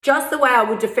Just the way I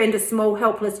would defend a small,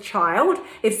 helpless child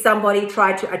if somebody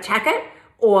tried to attack it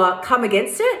or come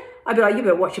against it. I'd be like, you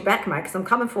better watch your back, mate, because I'm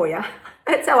coming for you.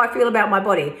 That's how I feel about my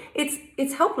body.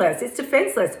 It's helpless. It's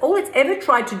defenseless. All it's ever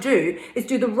tried to do is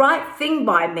do the right thing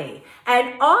by me.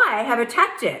 And I have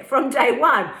attacked it from day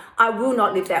one. I will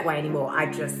not live that way anymore.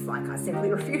 I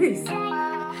simply refuse.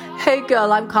 Hey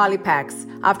girl, I'm Kylie Pax.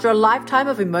 After a lifetime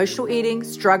of emotional eating,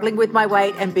 struggling with my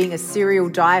weight, and being a serial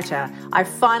dieter, I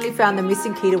finally found the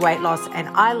missing key to weight loss, and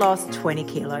I lost 20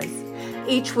 kilos.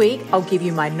 Each week, I'll give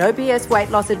you my no BS weight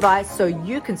loss advice so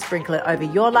you can sprinkle it over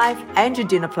your life and your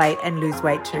dinner plate and lose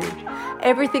weight too.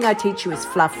 Everything I teach you is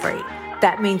fluff-free.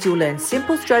 That means you'll learn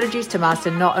simple strategies to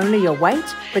master not only your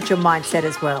weight, but your mindset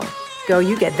as well. Girl,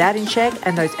 you get that in check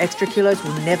and those extra kilos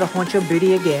will never haunt your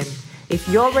booty again. If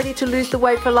you're ready to lose the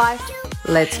weight for life,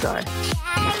 let's go.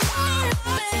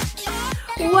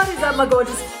 What is up, my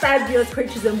gorgeous, fabulous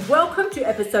creatures, and welcome to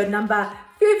episode number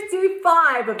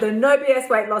 55 of the No BS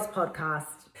Weight Loss Podcast.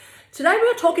 Today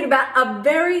we're talking about a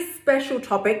very special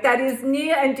topic that is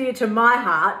near and dear to my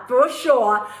heart, for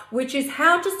sure, which is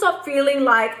how to stop feeling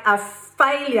like a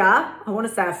failure, I want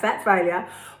to say a fat failure,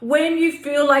 when you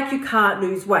feel like you can't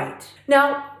lose weight.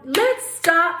 Now, let's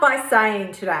start by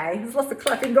saying today, there's lots of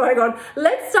clapping going on,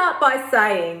 let's start by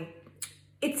saying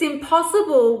it's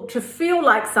impossible to feel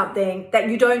like something that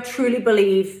you don't truly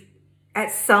believe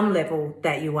at some level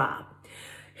that you are.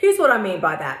 Here's what I mean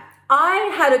by that.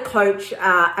 I had a coach,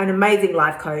 an amazing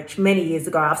life coach many years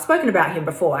ago. I've spoken about him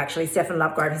before, actually, Stephen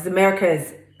Lovegrove. He's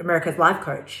America's life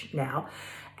coach now.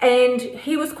 And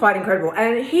he was quite incredible.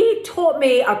 And he taught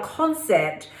me a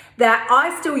concept that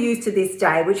I still use to this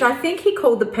day, which I think he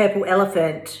called the purple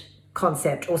elephant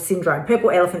concept or syndrome, purple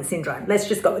elephant syndrome. Let's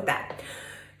just go with that.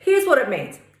 Here's what it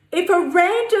means. If a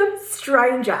random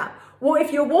stranger, well,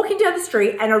 if you're walking down the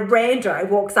street and a rando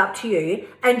walks up to you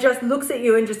and just looks at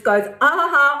you and just goes,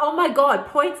 oh my God,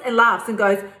 points and laughs and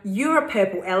goes, you're a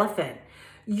purple elephant.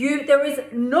 There is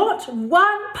not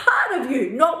one part of you,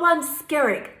 not one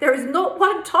skerrick. There is not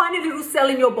one tiny little cell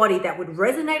in your body that would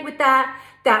resonate with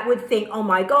that would think, oh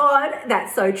my God,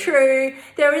 that's so true.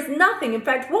 There is nothing. In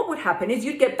fact, what would happen is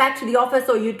you'd get back to the office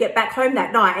or you'd get back home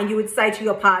that night and you would say to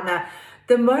your partner,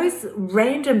 the most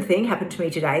random thing happened to me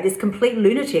today. This complete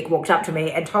lunatic walked up to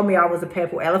me and told me I was a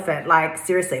purple elephant. Like,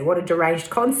 seriously, what a deranged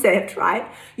concept,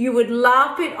 right? You would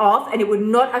laugh it off and it would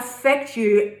not affect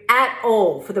you at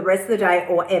all for the rest of the day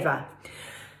or ever.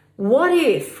 What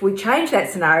if we change that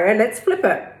scenario? Let's flip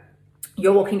it.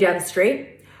 You're walking down the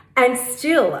street and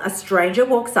still a stranger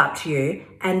walks up to you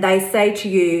and they say to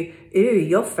you, ooh,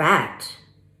 you're fat.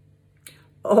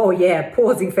 Oh yeah,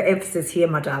 pausing for emphasis here,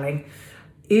 my darling.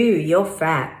 Ew, you're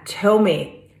fat. Tell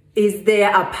me, is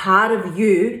there a part of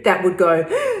you that would go,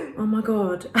 oh my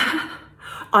God,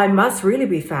 I must really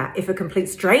be fat if a complete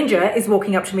stranger is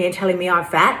walking up to me and telling me I'm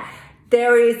fat?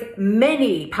 There is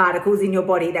many particles in your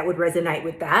body that would resonate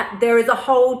with that. There is a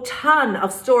whole ton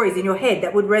of stories in your head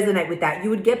that would resonate with that. You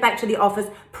would get back to the office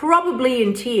probably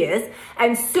in tears.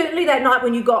 And certainly that night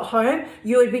when you got home,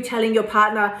 you would be telling your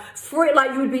partner,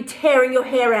 like you would be tearing your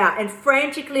hair out and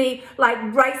frantically like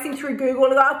racing through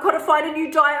Google. Like, I've got to find a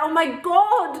new diet. Oh my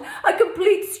God, a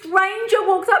complete stranger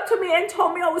walks up to me and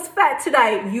told me I was fat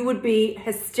today. You would be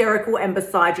hysterical and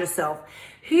beside yourself.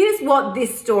 Here's what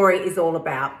this story is all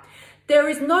about. There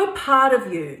is no part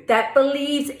of you that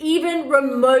believes even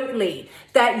remotely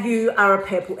that you are a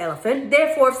purple elephant.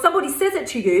 Therefore, if somebody says it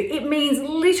to you, it means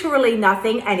literally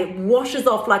nothing and it washes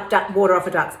off like water off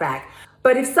a duck's back.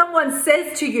 But if someone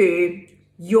says to you,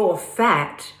 you're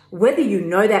fat, whether you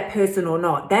know that person or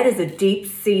not, that is a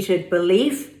deep-seated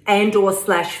belief and or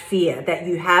 /fear that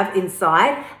you have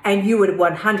inside, and you would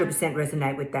 100%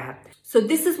 resonate with that. So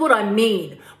this is what I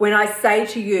mean when I say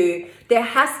to you, there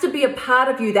has to be a part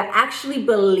of you that actually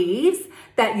believes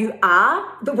that you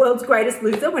are the world's greatest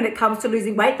loser when it comes to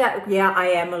losing weight. That, yeah, I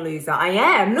am a loser. I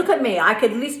am. Look at me. I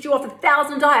could list you off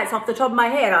 1,000 diets off the top of my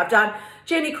head. I've done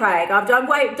Jenny Craig. I've done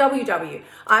Weight WW.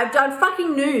 I've done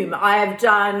fucking Noom. I have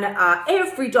done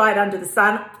every diet under the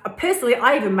sun. Personally,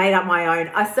 I even made up my own.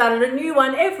 I started a new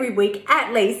one every week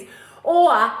at least.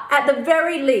 Or at the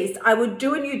very least, I would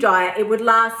do a new diet. It would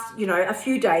last, a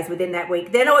few days within that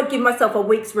week. Then I would give myself a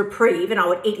week's reprieve and I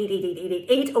would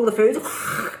eat all the foods,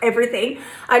 everything,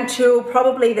 until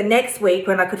probably the next week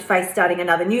when I could face starting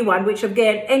another new one, which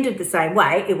again ended the same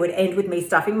way. It would end with me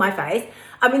stuffing my face.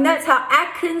 I mean, that's how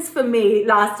Atkins for me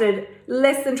lasted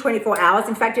less than 24 hours.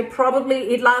 In fact,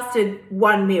 it lasted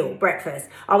one meal, breakfast.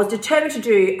 I was determined to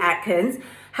do Atkins.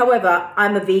 However,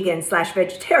 I'm a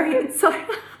vegan/vegetarian, so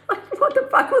what the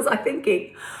fuck was I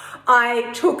thinking?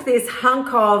 I took this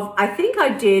hunk of, I think I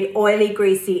did oily,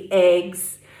 greasy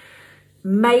eggs,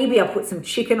 maybe I put some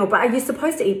chicken but you're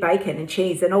supposed to eat bacon and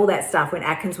cheese and all that stuff when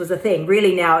Atkins was a thing.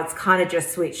 Really now it's kind of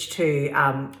just switched to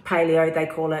paleo, they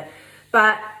call it.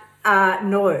 But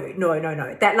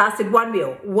no. That lasted one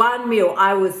meal.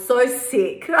 I was so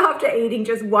sick after eating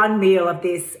just one meal of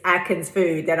this Atkins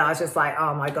food that I was just like,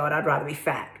 oh my God, I'd rather be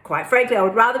fat. Quite frankly, I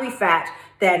would rather be fat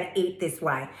than eat this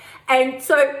way. And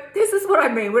so this is what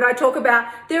I mean when I talk about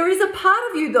there is a part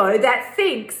of you though that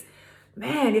thinks,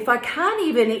 man, if I can't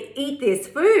even eat this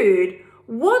food,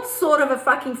 what sort of a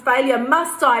fucking failure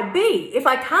must I be if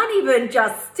I can't even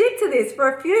just stick to this for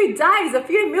a few days, a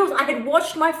few meals? I had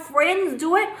watched my friends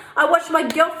do it. I watched my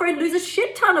girlfriend lose a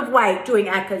shit ton of weight doing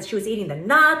Atkins. She was eating the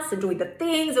nuts and doing the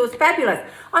things. It was fabulous.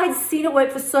 I had seen it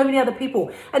work for so many other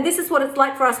people. And this is what it's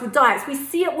like for us with diets. We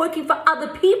see it working for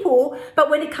other people, but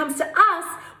when it comes to us,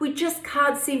 we just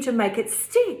can't seem to make it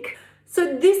stick.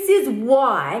 So this is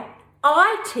why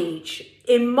I teach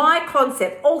in my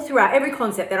concept, all throughout every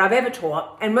concept that I've ever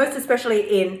taught, and most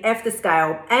especially in F the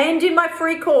Scale and in my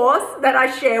free course that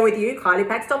I share with you,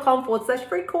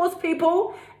 kyliepax.com/free course,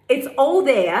 people. It's all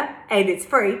there and it's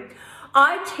free.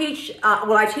 I teach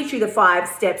you the 5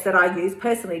 steps that I use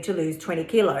personally to lose 20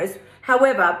 kilos.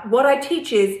 However, what I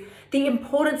teach is the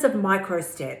importance of micro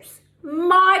steps.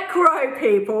 Micro,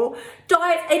 people.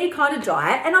 Diet, any kind of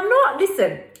diet. And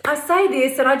I say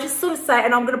this and I just sort of say,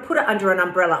 and I'm going to put it under an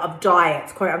umbrella of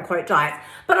diets, quote unquote diets,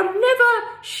 but I'm never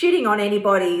shitting on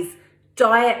anybody's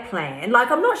diet plan. Like,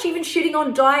 I'm not even shitting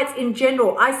on diets in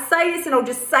general. I say this and I'll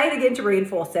just say it again to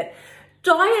reinforce it.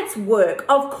 Diets work.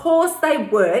 Of course they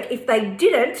work. If they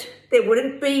didn't, there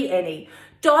wouldn't be any.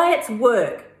 Diets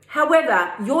work.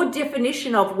 However, your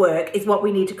definition of work is what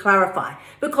we need to clarify,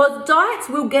 because diets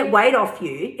will get weight off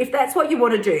you if that's what you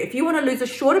want to do. If you want to lose a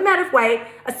small amount of weight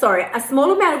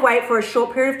for a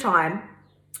short period of time,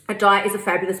 a diet is a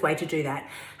fabulous way to do that.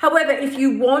 However, if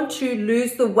you want to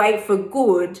lose the weight for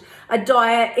good, a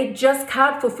diet, it just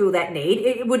can't fulfill that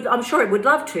need. I'm sure it would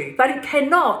love to, but it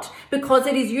cannot, because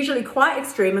it is usually quite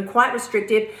extreme and quite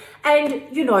restrictive.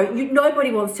 And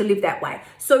nobody wants to live that way.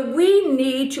 So we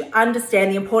need to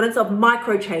understand the importance of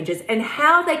micro changes and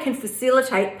how they can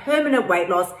facilitate permanent weight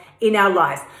loss in our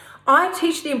lives. I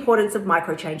teach the importance of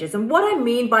micro changes. And what I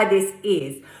mean by this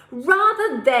is,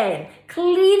 rather than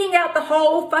cleaning out the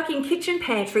whole fucking kitchen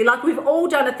pantry like we've all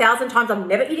done 1,000 times, I'm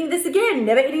never eating this again,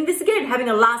 having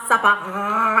a last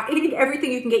supper, eating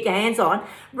everything you can get your hands on,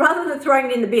 rather than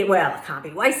throwing it in the bin. Well, I can't be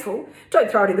wasteful.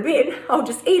 Don't throw it in the bin. I'll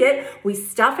just eat it. We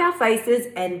stuff our faces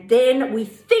and then we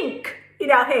think in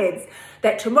our heads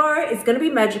that tomorrow is going to be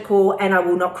magical and I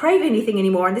will not crave anything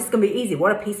anymore and this is going to be easy.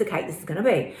 What a piece of cake this is going to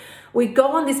be. We go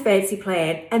on this fancy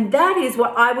plan, and that is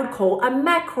what I would call a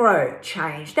macro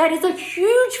change. That is a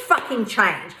huge fucking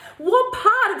change. What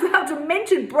part of our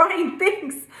demented brain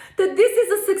thinks that this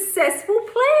is a successful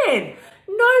plan?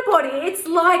 Nobody. It's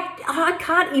like, I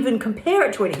can't even compare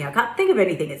it to anything. I can't think of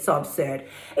anything. It's so absurd.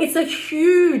 It's a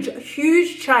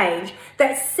huge change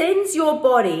that sends your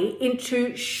body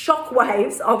into shock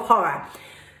waves of horror.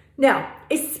 Now,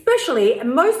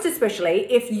 most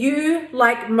especially if you,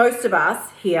 like most of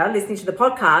us here listening to the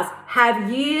podcast, have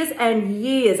years and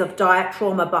years of diet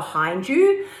trauma behind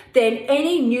you, then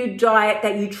any new diet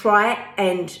that you try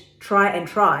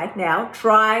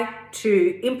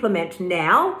to implement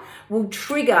now will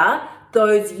trigger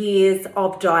those years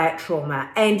of diet trauma.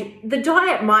 And the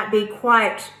diet might be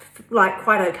quite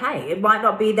okay. It might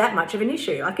not be that much of an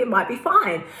issue. Like, it might be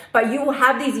fine, but you will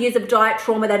have these years of diet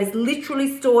trauma that is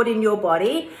literally stored in your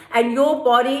body, and your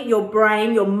body, your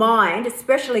brain, your mind,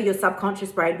 especially your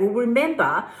subconscious brain, will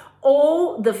remember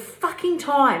all the fucking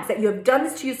times that you have done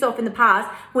this to yourself in the past,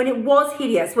 when it was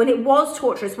hideous, when it was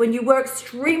torturous, when you were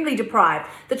extremely deprived,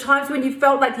 the times when you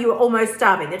felt like you were almost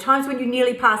starving, the times when you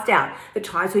nearly passed out, the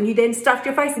times when you then stuffed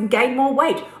your face and gained more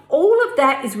weight. All of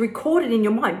that is recorded in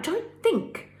your mind. Don't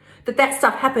think that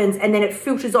stuff happens and then it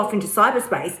filters off into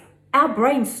cyberspace. Our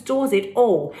brain stores it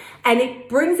all and it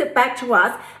brings it back to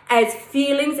us as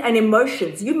feelings and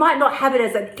emotions. You might not have it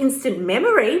as an instant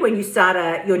memory when you start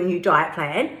your new diet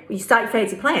plan, when you start your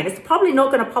fancy plan. It's probably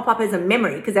not going to pop up as a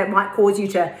memory because that might cause you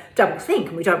to double think,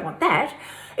 and we don't want that.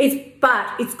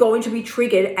 But it's going to be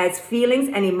triggered as feelings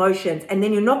and emotions, and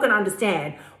then you're not going to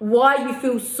understand why you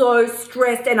feel so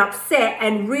stressed and upset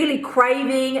and really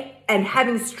craving and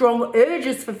having strong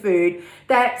urges for food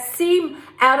that seem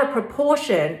out of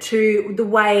proportion to the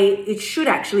way it should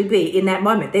actually be in that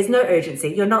moment. There's no urgency.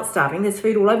 You're not starving. There's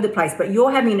food all over the place, but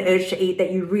you're having an urge to eat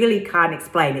that you really can't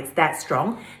explain. It's that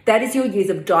strong. That is your years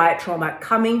of diet trauma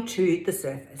coming to the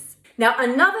surface. Now,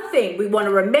 another thing we want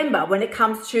to remember when it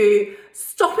comes to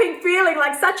stopping feeling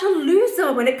like such a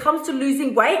loser when it comes to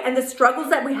losing weight and the struggles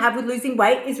that we have with losing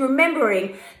weight is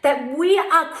remembering that we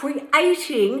are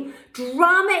creating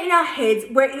drama in our heads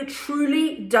where it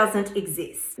truly doesn't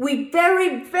exist. We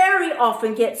very, very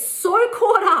often get so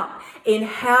caught up in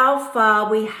how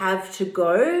far we have to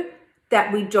go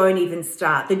that we don't even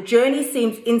start. The journey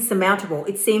seems insurmountable.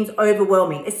 It seems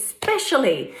overwhelming,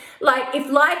 especially like if,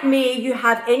 like me, you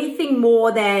have anything more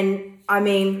than,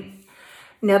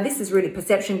 now this is really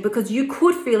perception, because you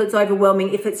could feel it's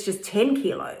overwhelming if it's just 10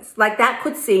 kilos. Like that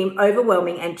could seem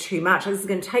overwhelming and too much. This is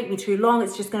going to take me too long.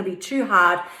 It's just going to be too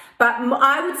hard. But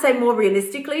I would say more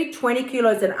realistically, 20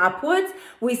 kilos and upwards,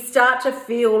 we start to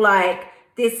feel like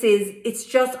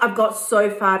I've got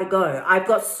so far to go. I've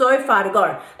got so far to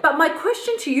go. But my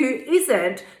question to you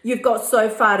isn't, you've got so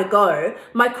far to go.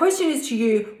 My question is to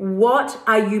you, what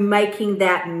are you making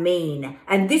that mean?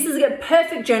 And this is a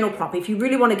perfect journal prompt if you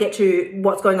really want to get to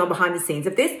what's going on behind the scenes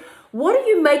of this. What are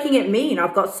you making it mean?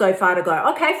 I've got so far to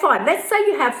go. Okay, fine. Let's say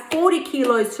you have 40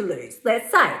 kilos to lose.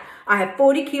 Let's say I have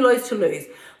 40 kilos to lose.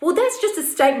 Well, that's just a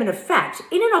statement of fact.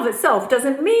 In and of itself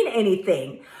doesn't mean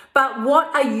anything. But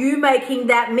what are you making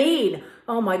that mean?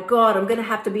 Oh my God, I'm going to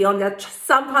have to be on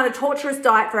some kind of torturous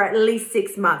diet for at least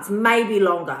 6 months, maybe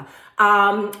longer.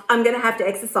 I'm going to have to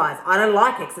exercise. I don't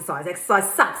like exercise.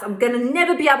 Exercise sucks. I'm going to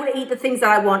never be able to eat the things that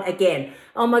I want again.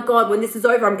 Oh my God, when this is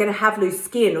over, I'm going to have loose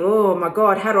skin. Oh my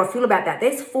God, how do I feel about that?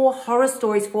 There's 4 horror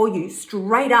stories for you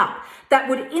straight up that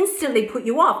would instantly put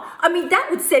you off. That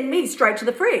would send me straight to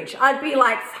the fridge. I'd be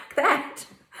like, fuck that.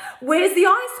 Where's the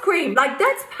ice cream? Like,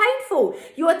 that's painful.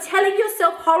 You are telling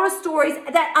yourself horror stories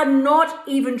that are not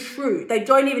even true. They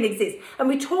don't even exist. And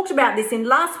we talked about this in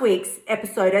last week's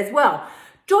episode as well.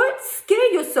 Don't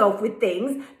scare yourself with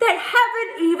things that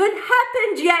haven't even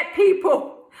happened yet,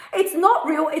 people. It's not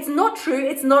real, it's not true,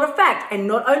 it's not a fact. And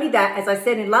not only that, as I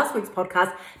said in last week's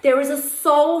podcast, there is a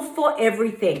solve for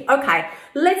everything. Okay,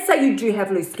 let's say you do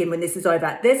have loose skin when this is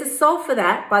over. There's a solve for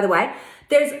that, by the way.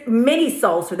 There's many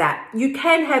solves for that. You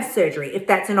can have surgery if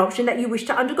that's an option that you wish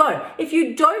to undergo. If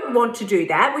you don't want to do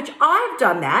that, which I've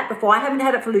done that before, I haven't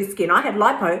had it for loose skin. I had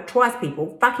lipo twice,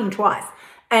 people, fucking twice.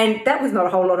 And that was not a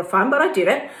whole lot of fun, but I did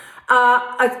it.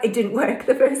 It didn't work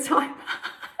the first time.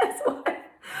 That's why.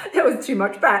 That was too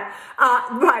much fat.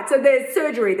 Right, so there's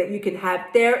surgery that you can have.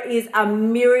 There is a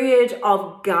myriad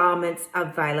of garments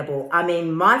available.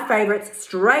 My favorites,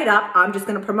 straight up, I'm just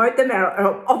going to promote them.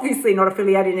 Obviously not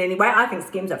affiliated in any way. I think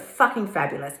Skims are fucking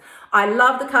fabulous. I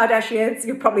love the Kardashians.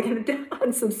 You're probably going to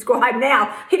unsubscribe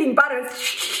now, hitting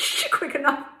buttons quick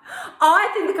enough.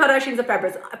 I think the Kardashians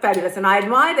are fabulous, and I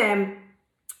admire them.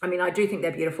 I do think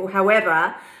they're beautiful.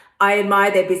 However, I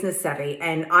admire their business savvy,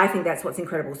 and I think that's what's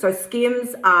incredible. So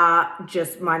Skims are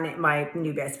just my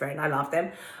new best friend. I love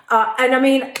them. And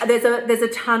there's a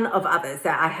ton of others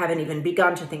that I haven't even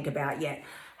begun to think about yet.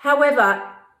 However,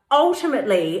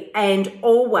 ultimately and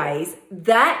always,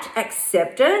 that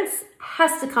acceptance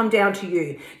has to come down to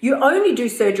you. You only do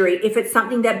surgery if it's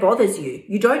something that bothers you.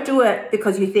 You don't do it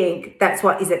because you think that's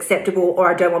what is acceptable or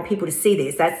I don't want people to see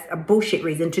this. That's a bullshit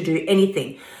reason to do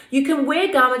anything. You can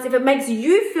wear garments if it makes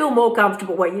you feel more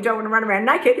comfortable. Well, you don't want to run around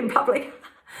naked in public.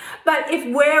 But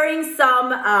if wearing some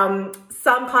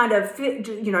kind of,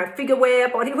 figure wear,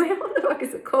 body wear, what the fuck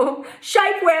is it called?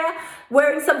 Shapewear,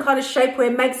 wearing some kind of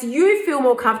shapewear makes you feel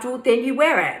more comfortable, then you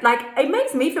wear it. Like, it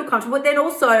makes me feel comfortable, but then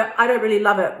also I don't really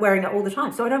love it wearing it all the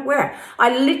time, so I don't wear it. I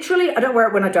don't wear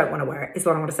it when I don't want to wear it, is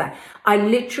what I want to say. I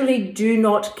literally do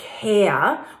not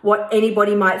care what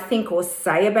anybody might think or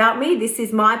say about me. This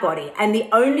is my body, and the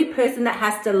only person that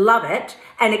has to love it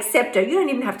and accept it, you don't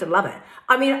even have to love it.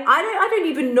 I don't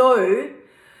even know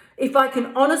if I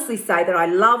can honestly say that I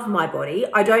love my body.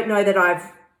 I don't know that I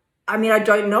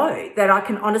don't know that I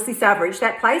can honestly say I've reached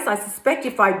that place. I suspect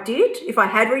if I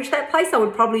had reached that place, I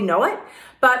would probably know it.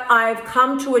 But I've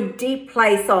come to a deep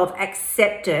place of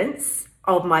acceptance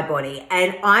of my body,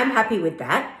 and I'm happy with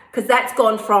that, because that's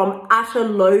gone from utter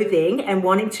loathing and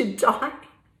wanting to die.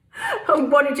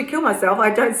 Wanting to kill myself. I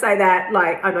don't say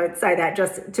that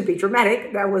just to be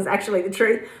dramatic. That was actually the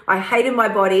truth. I hated my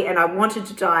body and I wanted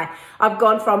to die. I've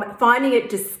gone from finding it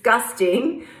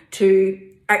disgusting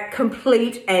to a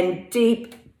complete and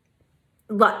deep,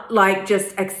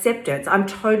 just acceptance. I'm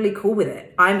totally cool with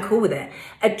it. I'm cool with it.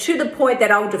 And to the point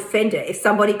that I'll defend it. If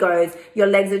somebody goes, your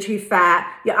legs are too fat,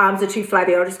 your arms are too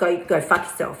flabby, I'll just go, you can go fuck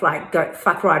yourself. Go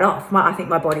fuck right off. I think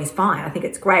my body's fine. I think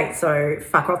it's great. So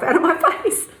fuck off out of my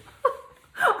face.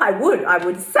 I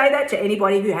would say that to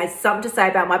anybody who has something to say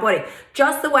about my body.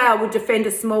 Just the way I would defend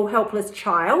a small, helpless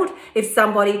child if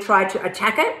somebody tried to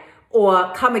attack it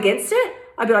or come against it.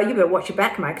 I'd be like, you better watch your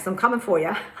back, mate, because I'm coming for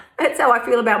you. That's how I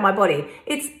feel about my body.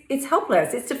 It's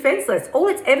helpless. It's defenseless. All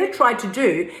it's ever tried to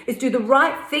do is do the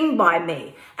right thing by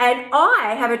me. And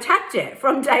I have attacked it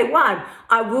from day one.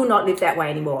 I will not live that way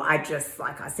anymore. I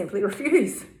simply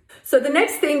refuse. So the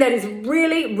next thing that is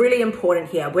really, really important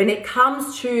here when it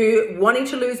comes to wanting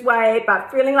to lose weight, but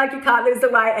feeling like you can't lose the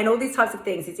weight and all these types of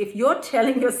things is if you're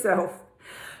telling yourself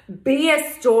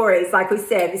BS stories, like we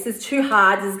said, this is too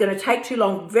hard, this is going to take too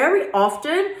long. Very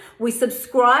often we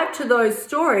subscribe to those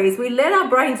stories. We let our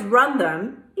brains run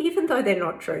them, even though they're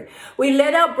not true. We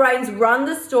let our brains run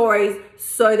the stories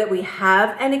so that we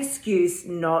have an excuse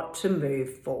not to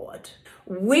move forward.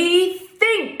 We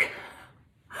think,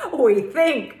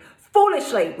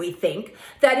 foolishly, we think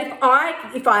that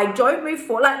if I don't move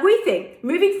forward, like we think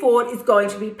moving forward is going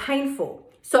to be painful.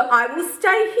 So I will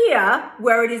stay here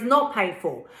where it is not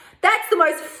painful. That's the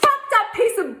most fucked up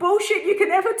piece of bullshit you can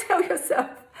ever tell yourself.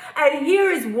 And here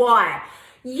is why.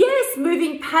 Yes,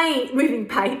 moving pain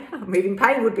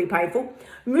would be painful.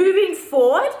 Moving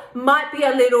forward might be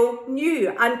a little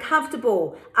new,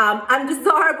 uncomfortable,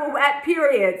 undesirable at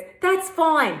periods. That's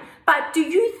fine. But do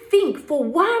you think for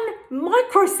 1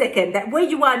 microsecond that where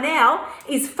you are now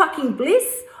is fucking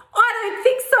bliss? I don't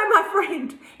think so, my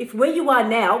friend. If where you are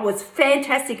now was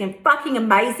fantastic and fucking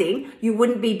amazing, you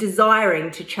wouldn't be desiring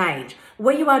to change.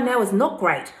 Where you are now is not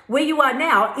great. Where you are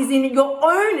now is in your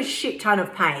own shit ton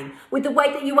of pain. With the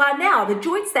weight that you are now, the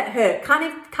joints that hurt,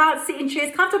 can't sit in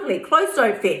chairs comfortably, clothes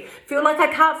don't fit, feel like I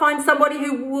can't find somebody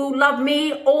who will love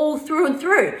me all through and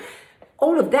through.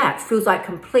 All of that feels like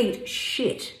complete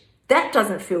shit. That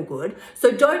doesn't feel good.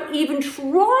 So don't even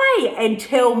try and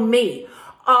tell me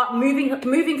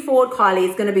moving forward, Kylie,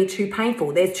 is going to be too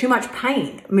painful. There's too much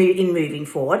pain in moving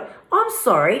forward. I'm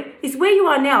sorry. Is where you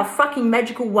are now a fucking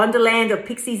magical wonderland of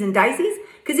pixies and daisies?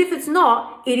 Because if it's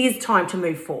not, it is time to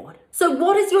move forward. So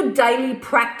what is your daily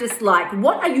practice like?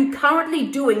 What are you currently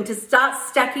doing to start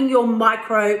stacking your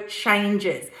micro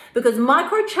changes? Because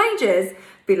micro changes,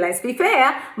 let's be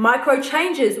fair, micro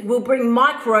changes will bring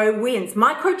micro wins.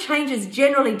 Micro changes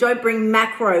generally don't bring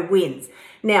macro wins.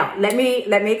 Now, let me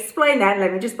explain that.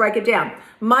 Let me just break it down.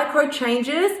 Micro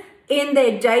changes in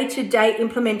their day-to-day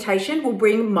implementation will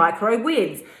bring micro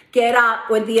wins. Get up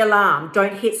with the alarm.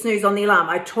 Don't hit snooze on the alarm.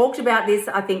 I talked about this,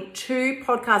 I think, 2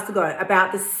 podcasts ago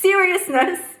about the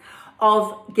seriousness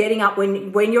of getting up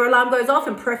when your alarm goes off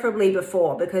and preferably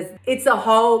before, because it's a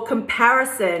whole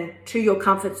comparison to your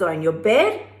comfort zone. Your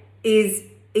bed is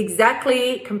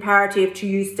exactly comparative to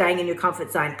you staying in your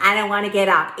comfort zone. I don't want to get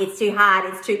up. It's too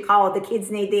hard. It's too cold. The kids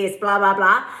need this, blah, blah,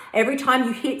 blah. Every time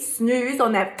you hit snooze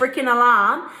on that freaking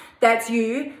alarm, that's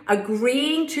you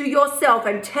agreeing to yourself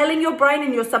and telling your brain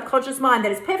and your subconscious mind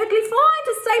that it's perfectly fine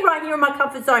to stay right here in my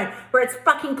comfort zone where it's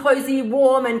fucking cozy,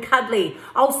 warm and cuddly.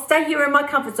 I'll stay here in my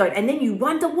comfort zone. And then you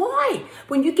wonder why.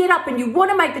 When you get up and you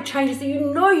want to make the changes that you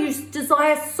know you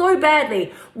desire so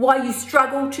badly, why you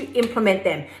struggle to implement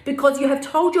them. Because you have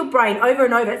told your brain over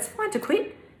and over, it's fine to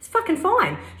quit. It's fucking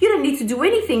fine. You don't need to do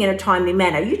anything in a timely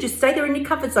manner. You just stay there in your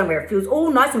comfort zone where it feels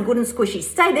all nice and good and squishy.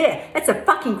 Stay there. That's a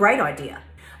fucking great idea.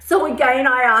 So again,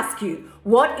 I ask you,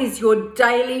 what is your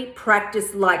daily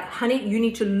practice like? Honey, you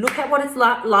need to look at what it's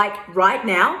like right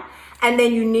now, and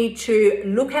then you need to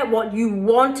look at what you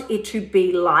want it to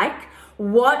be like.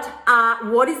 What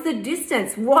is the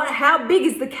distance? How big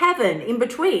is the cavern in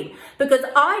between? Because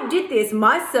I did this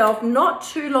myself not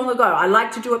too long ago. I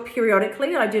like to do it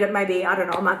periodically. I did it maybe,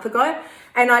 a month ago.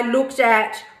 And I looked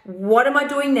at what am I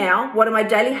doing now? What are my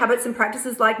daily habits and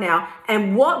practices like now?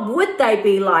 And what would they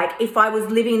be like if I was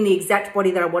living in the exact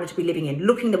body that I wanted to be living in,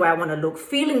 looking the way I want to look,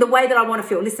 feeling the way that I want to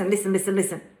feel?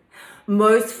 Listen.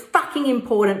 Most fucking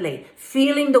importantly,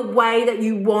 feeling the way that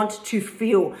you want to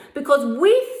feel. Because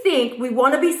we think we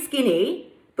want to be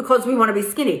skinny because we want to be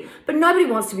skinny, but nobody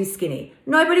wants to be skinny.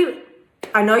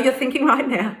 I know you're thinking right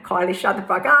now, Kylie, shut the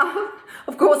fuck up.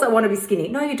 Of course I want to be skinny.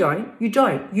 No, you don't. You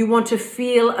don't. You want to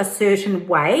feel a certain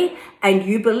way, and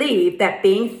you believe that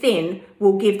being thin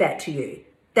will give that to you.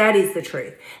 That is the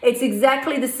truth. It's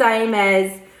exactly the same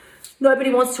as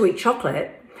nobody wants to eat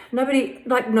chocolate.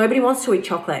 Nobody wants to eat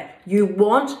chocolate. You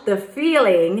want the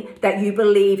feeling that you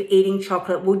believe eating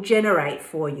chocolate will generate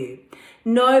for you.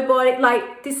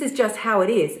 This is just how it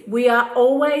is. We are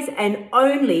always and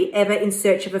only ever in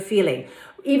search of a feeling.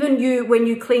 Even when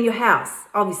you clean your house,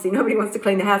 obviously nobody wants to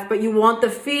clean the house, but you want the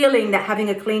feeling that having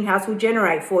a clean house will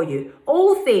generate for you.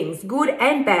 All things, good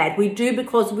and bad, we do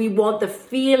because we want the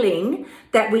feeling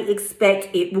that we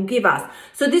expect it will give us.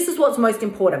 So this is what's most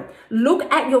important. Look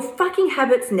at your fucking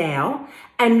habits now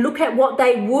and look at what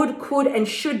they would, could, and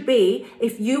should be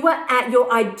if you were at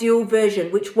your ideal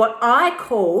version, which what I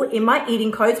call in my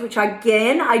eating codes, which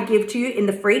again, I give to you in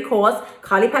the free course,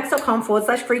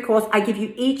 kyliepax.com/free course. I give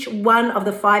you each one of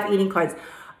the 5 eating codes.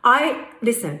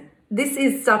 Listen, this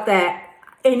is stuff that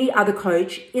any other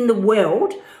coach in the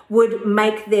world would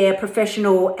make their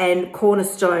professional and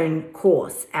cornerstone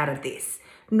course out of this.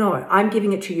 No, I'm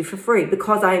giving it to you for free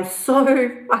because I am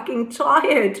so fucking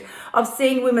tired of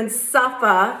seeing women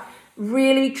suffer,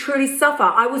 really, truly suffer.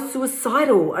 I was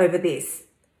suicidal over this.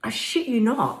 I shit you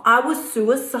not. I was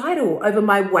suicidal over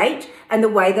my weight and the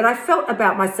way that I felt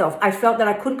about myself. I felt that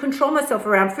I couldn't control myself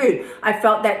around food. I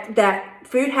felt that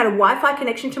food had a Wi-Fi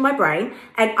connection to my brain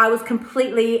and I was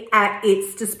completely at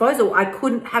its disposal. I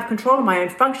couldn't have control of my own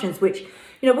functions, which,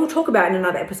 we'll talk about in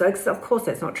another episode because of course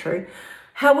that's not true.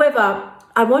 However,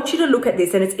 I want you to look at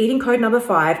this, and it's eating code number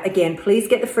 5. Again, please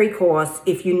get the free course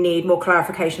if you need more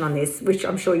clarification on this, which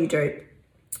I'm sure you do.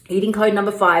 Eating code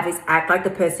number 5 is act like the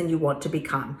person you want to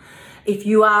become. If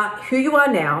you are who you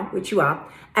are now, which you are,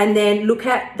 and then look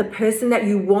at the person that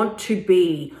you want to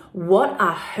be. What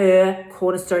are her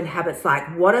cornerstone habits like?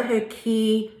 What are her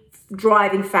key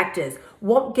driving factors?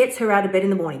 What gets her out of bed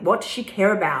in the morning? What does she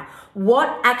care about?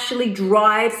 What actually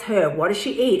drives her? What does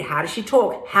she eat? How does she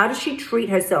talk? How does she treat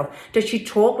herself? Does she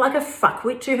talk like a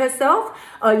fuckwit to herself?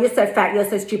 Oh, you're so fat, you're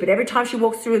so stupid. Every time she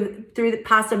walks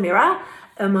past a mirror,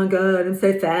 oh my God, I'm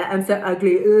so fat, I'm so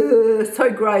ugly,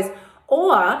 so gross.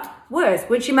 Or worse,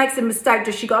 when she makes a mistake,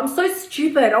 does she go, I'm so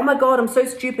stupid, oh my God, I'm so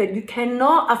stupid. You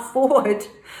cannot afford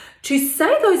to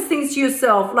say those things to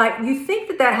yourself. Like, you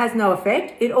think that has no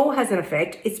effect. It all has an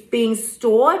effect. It's being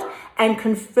stored and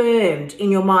confirmed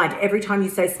in your mind every time you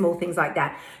say small things like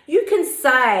that. You can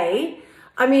say,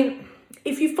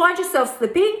 if you find yourself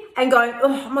slipping and going,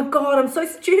 oh my God, I'm so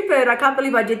stupid, I can't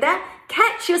believe I did that,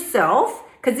 catch yourself,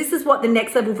 because this is what the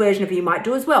next level version of you might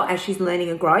do as well as she's learning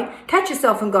and growing. Catch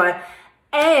yourself and go,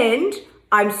 and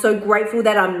I'm so grateful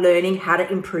that I'm learning how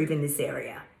to improve in this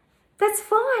area. That's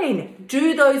fine.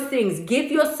 Do those things.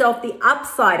 Give yourself the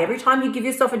upside. Every time you give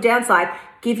yourself a downside,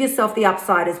 give yourself the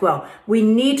upside as well. We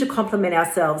need to compliment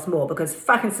ourselves more because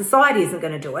fucking society isn't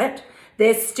going to do it.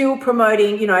 They're still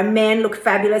promoting, men look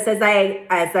fabulous as they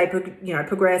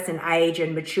progress and age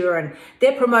and mature, and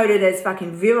they're promoted as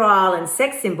fucking virile and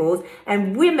sex symbols.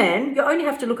 And women, you only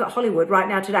have to look at Hollywood right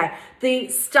now today. The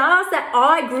stars that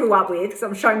I grew up with, so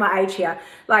I'm showing my age here,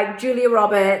 like Julia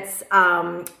Roberts,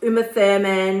 Uma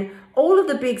Thurman, all of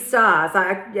the big stars,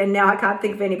 and now I can't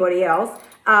think of anybody else,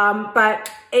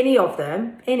 but any of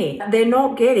them, they're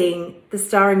not getting the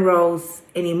starring roles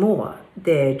anymore.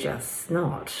 They're just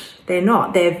not. They're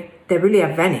not. They really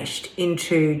have vanished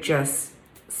into just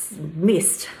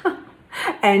mist.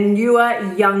 And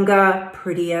newer, younger,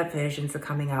 prettier versions are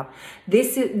coming up.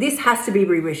 This has to be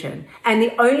rewritten. And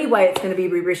the only way it's going to be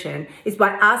rewritten is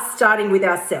by us starting with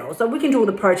ourselves. So we can do all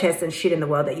the protests and shit in the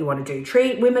world that you want to do.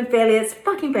 Treat women fairly. It's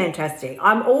fucking fantastic.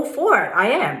 I'm all for it. I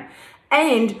am.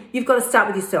 And you've got to start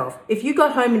with yourself. If you go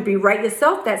home and berate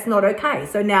yourself, that's not okay.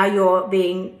 So now you're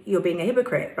being a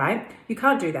hypocrite, right? You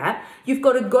can't do that. You've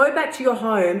got to go back to your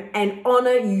home and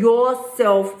honor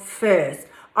yourself first.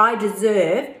 I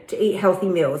deserve to eat healthy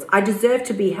meals. I deserve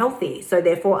to be healthy. So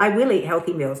therefore I will eat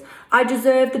healthy meals. I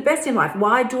deserve the best in life.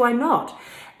 Why do I not?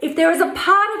 If there is a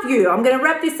part of you, I'm going to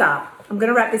wrap this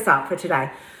up for today.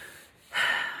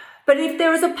 But if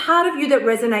there is a part of you that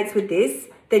resonates with this,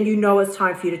 then you know it's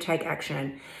time for you to take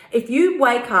action. If you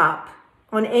wake up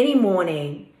on any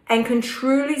morning and can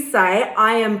truly say,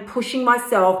 I am pushing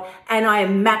myself and I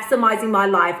am maximizing my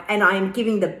life and I am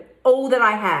giving all that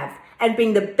I have and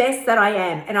being the best that I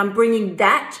am, and I'm bringing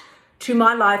that to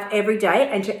my life every day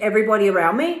and to everybody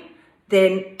around me,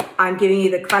 then I'm giving you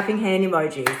the clapping hand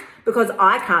emojis, because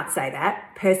I can't say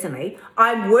that personally.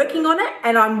 I'm working on it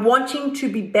and I'm wanting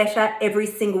to be better every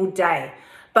single day.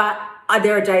 But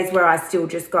there are days where I still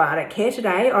just go, I don't care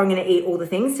today, or I'm going to eat all the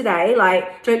things today.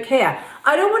 Like, don't care.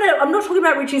 I'm not talking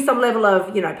about reaching some level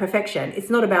of, perfection.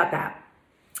 It's not about that.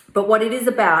 But what it is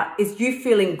about is you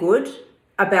feeling good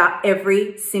about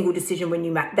every single decision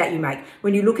that you make.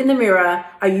 When you look in the mirror,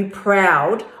 are you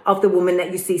proud of the woman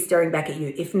that you see staring back at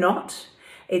you? If not,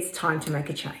 it's time to make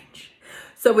a change.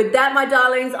 So with that, my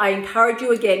darlings, I encourage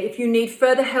you again, if you need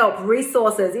further help,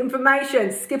 resources,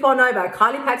 information, skip on over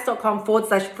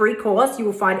kyliepax.com/free course. You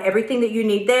will find everything that you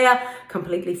need there,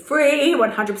 completely free,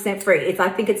 100% free. I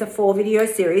think it's a 4-video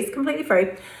series, completely free.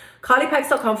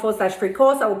 KyliePax.com/free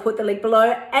course. I will put the link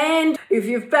below. And if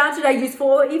you've found today useful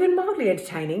or even mildly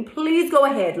entertaining, please go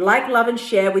ahead, like, love, and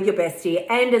share with your bestie.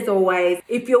 And as always,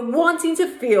 if you're wanting to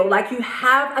feel like you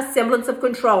have a semblance of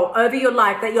control over your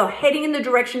life, that you're heading in the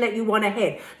direction that you want to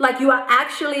head, like you are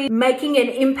actually making an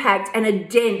impact and a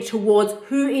dent towards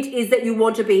who it is that you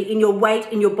want to be in your weight,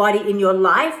 in your body, in your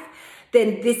life,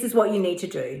 then this is what you need to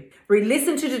do.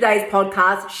 Re-listen to today's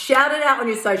podcast, shout it out on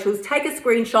your socials, take a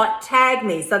screenshot, tag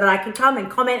me so that I can come and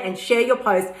comment and share your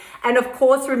post. And of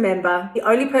course, remember, the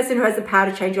only person who has the power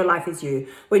to change your life is you.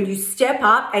 When you step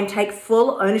up and take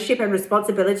full ownership and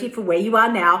responsibility for where you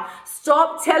are now,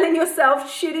 stop telling yourself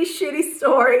shitty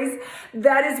stories.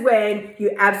 That is when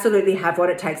you absolutely have what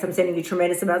it takes. I'm sending you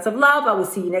tremendous amounts of love. I will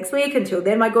see you next week. Until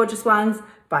then, my gorgeous ones,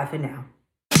 bye for now.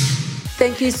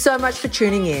 Thank you so much for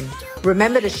tuning in.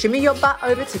 Remember to shimmy your butt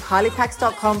over to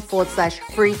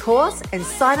KyliePax.com/free course and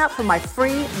sign up for my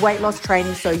free weight loss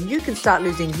training so you can start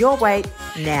losing your weight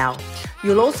now.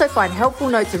 You'll also find helpful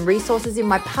notes and resources in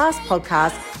my past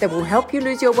podcasts that will help you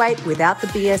lose your weight without the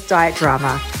BS diet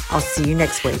drama. I'll see you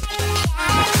next week.